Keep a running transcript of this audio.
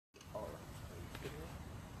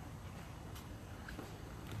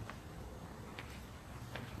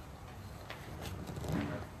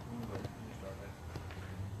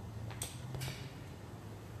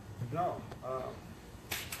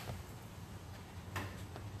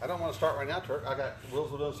I don't want to start right now, Turk. I got wheels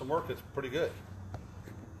doing some work. It's pretty good.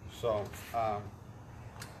 So,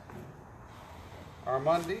 our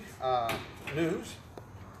Monday news.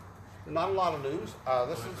 Not a lot of news.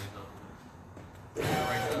 This is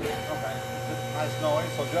okay. Nice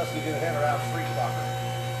noise. So Justin get a header out of Street Stalker.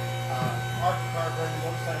 Arctic car ready to go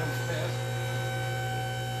to Sam's test.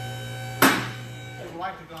 Would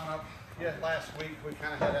like to have gone up yet last week. We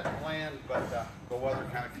kind of had that planned, but the weather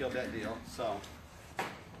kind of killed that deal. So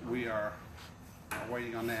we are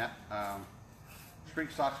waiting on that.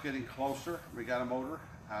 Street stock's getting closer. We got a motor.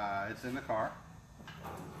 It's in the car,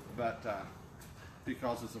 but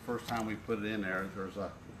because it's the first time we put it in there, there's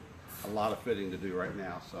a lot of fitting to do right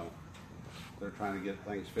now. So they're trying to get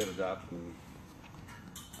things fitted up, and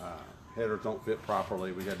headers don't fit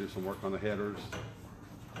properly. We got to do some work on the headers.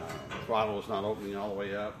 Throttle is not opening all the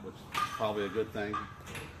way up, which is probably a good thing.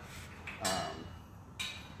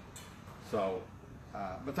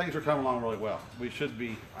 But things are coming along really well. We should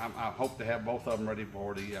be, I hope to have both of them ready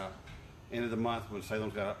for the end of the month when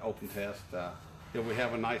Salem's got an open test. If we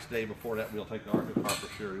have a nice day before that, we'll take the Arctic car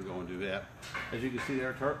for sure and go and do that. As you can see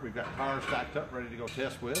there, Turk, we've got tires stacked up ready to go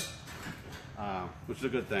test with, which is a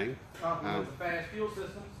good thing. Compliments of fast fuel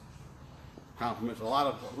systems. Compliments. A lot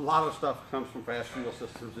of stuff comes from fast fuel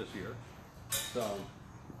systems this year. So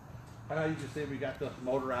you can see we got the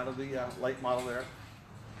motor out of the late model there,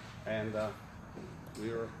 and we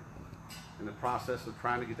are in the process of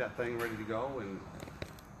trying to get that thing ready to go. And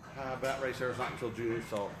bat race there is not until June,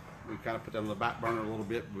 so we kind of put that on the back burner a little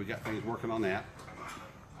bit, but we got things working on that.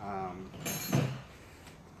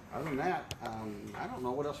 Other than that, I don't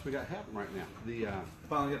know what else we got happening right now.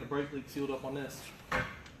 Finally got the brake leak sealed up on this.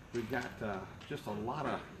 We've got just a lot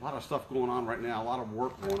of stuff going on right now, a lot of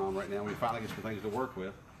work going on right now. We finally get some things to work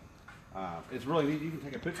with. It's really neat. You can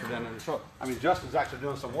take a picture down there and show it. I mean, Justin's actually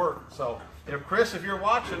doing some work. So if Chris, if you're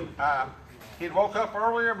watching, he woke up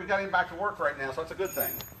earlier. We got him back to work right now, so that's a good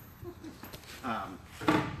thing.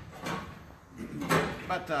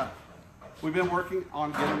 But we've been working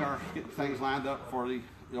on getting things lined up for the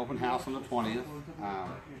open house on the 20th.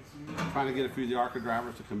 Trying to get a few of the ARCA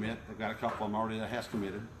drivers to commit. They've got a couple of them already that has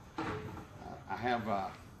committed. I have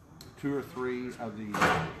 2 or 3 of the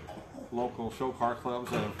local show car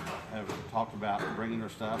clubs that have talked about bringing their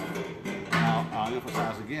stuff. Now, I'll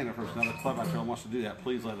emphasize again, if there's another club out there that wants to do that,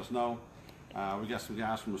 please let us know. We got some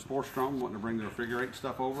guys from the Sports Drum wanting to bring their figure 8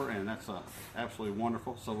 stuff over, and that's absolutely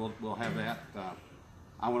wonderful. So we'll have that.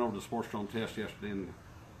 I went over to the Sports Drum test yesterday, and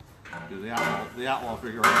the outlaw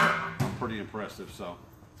figure 8 are pretty impressive. So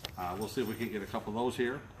we'll see if we can get a couple of those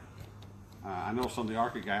here. I know some of the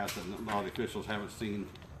ARCA guys and a lot of the officials haven't seen,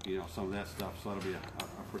 some of that stuff, so that'll be a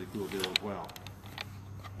pretty cool deal as well.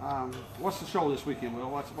 What's the show this weekend, Will?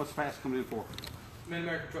 What's Fast coming in for?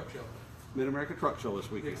 Mid-America Truck Show. Mid-America Truck Show this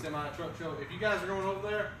weekend. Big semi truck show. If you guys are going over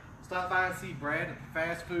there, stop by and see Brad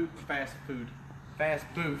at the fast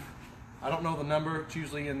booth. I don't know the number. It's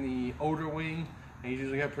usually in the older wing, and he's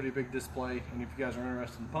usually got a pretty big display. And if you guys are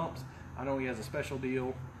interested in pumps, I know he has a special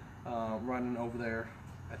deal running over there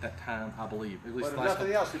at that time, I believe. At least but if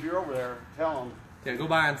nothing else, if you're over there, tell him. Yeah, go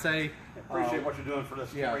by and say. Appreciate what you're doing for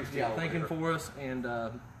this race team. Yeah, thank him for us, and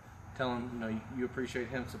tell him you appreciate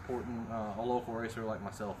him supporting a local racer like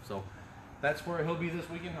myself. So that's where he'll be this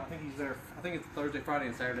weekend. I think he's there. I think it's Thursday, Friday,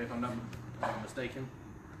 and Saturday, if I'm not mistaken.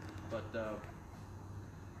 But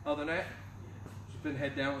other than that, just been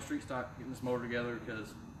head down with Street Stock getting this motor together,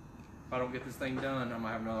 because if I don't get this thing done, I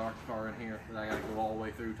might have another ARCA car in here that I got to go all the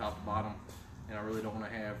way through top to bottom, and I really don't want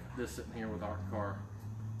to have this sitting here with the ARCA car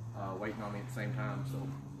waiting on me at the same time. So.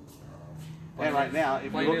 And right now,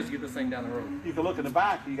 if you look, to get this thing down the road. You can look in the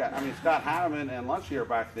back. You got, Scott Heineman and Lunch here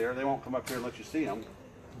back there. They won't come up here and let you see them,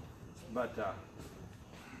 but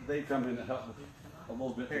they come in to help a little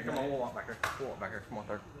bit. Here, come on, we'll walk back here. Come on,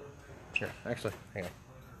 third. Here, actually, hang on.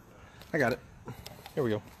 I got it. Here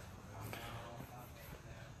we go.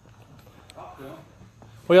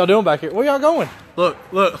 What y'all doing back here? Where y'all going? Look.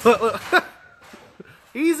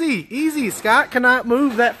 Easy. Scott cannot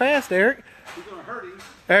move that fast, Eric. He's gonna hurt him.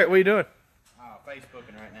 Eric, what are you doing?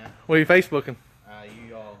 Facebooking right now. What are you Facebooking?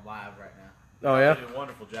 You all live right now. Oh, yeah? They did a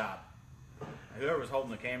wonderful job. Whoever was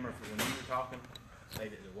holding the camera for when you were talking, they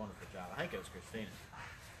did a wonderful job. I think it was Christina.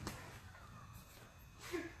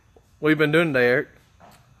 What have you been doing today, Eric?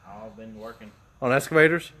 I've been working. On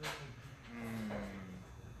excavators?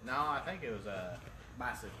 No, I think it was a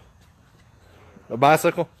bicycle. A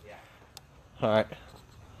bicycle? Yeah. All right.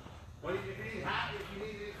 Well, if you need any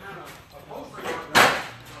kind of upholstery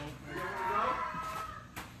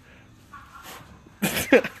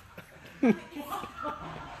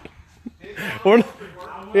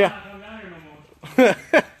Yeah.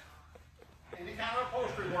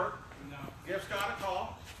 work, give Scott a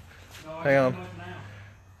call. Hang on.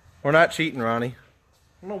 We're not cheating, Ronnie.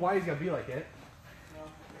 I don't know why he's got to be like that.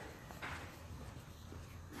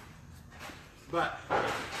 But I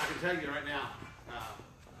can tell you right now,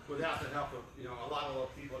 without the help of, a lot of those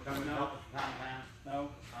people that come in and help us from time to time. No.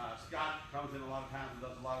 Scott comes in a lot of times and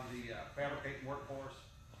does a lot of the fabricating work for us.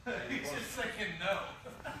 He's just saying no.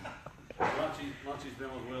 Lunchy's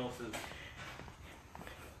been with Will since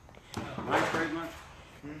ninth grade, Lunch?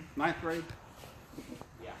 Ninth grade?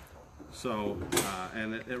 Yeah. So,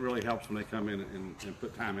 and it really helps when they come in and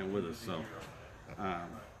put time in with us. So,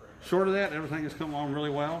 short of that, everything has come along really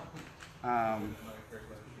well.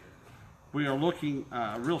 We are looking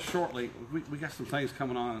real shortly. We got some things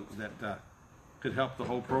coming on that could help the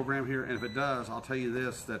whole program here. And if it does, I'll tell you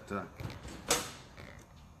this, that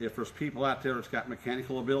if there's people out there that's got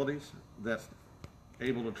mechanical abilities that's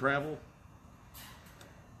able to travel,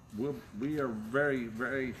 we are very,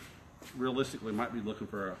 very realistically might be looking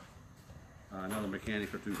for another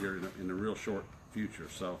mechanic or two here in the real short future.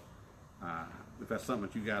 So if that's something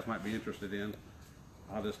that you guys might be interested in,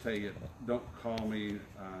 I'll just tell you, don't call me.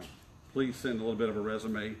 Please send a little bit of a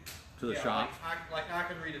resume to the shop. I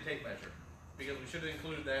could read a tape measure, because we should have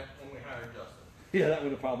included that when we hired Justin. Yeah, that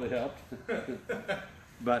would have probably helped.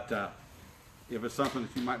 But if it's something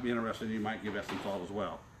that you might be interested in, you might give that some thought as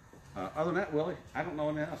well. Other than that, Willie, I don't know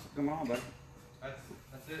anything else. Come on, buddy. That's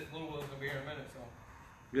it. Little Will's gonna be here in a minute, so.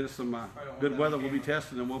 Get us some good weather. We'll be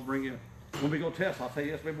testing, and we'll bring you. When we go test, I'll tell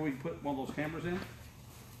you this. Maybe we can put one of those cameras in.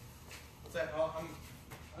 What's that?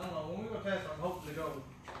 I don't know. When we go test, I'm hoping to go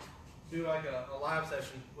do like a live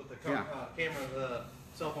session with the camera, the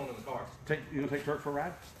cell phone in the car. You gonna take Turk for a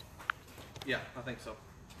ride? Yeah, I think so.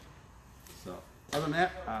 So, other than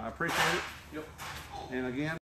that, I appreciate it. Yep. And again.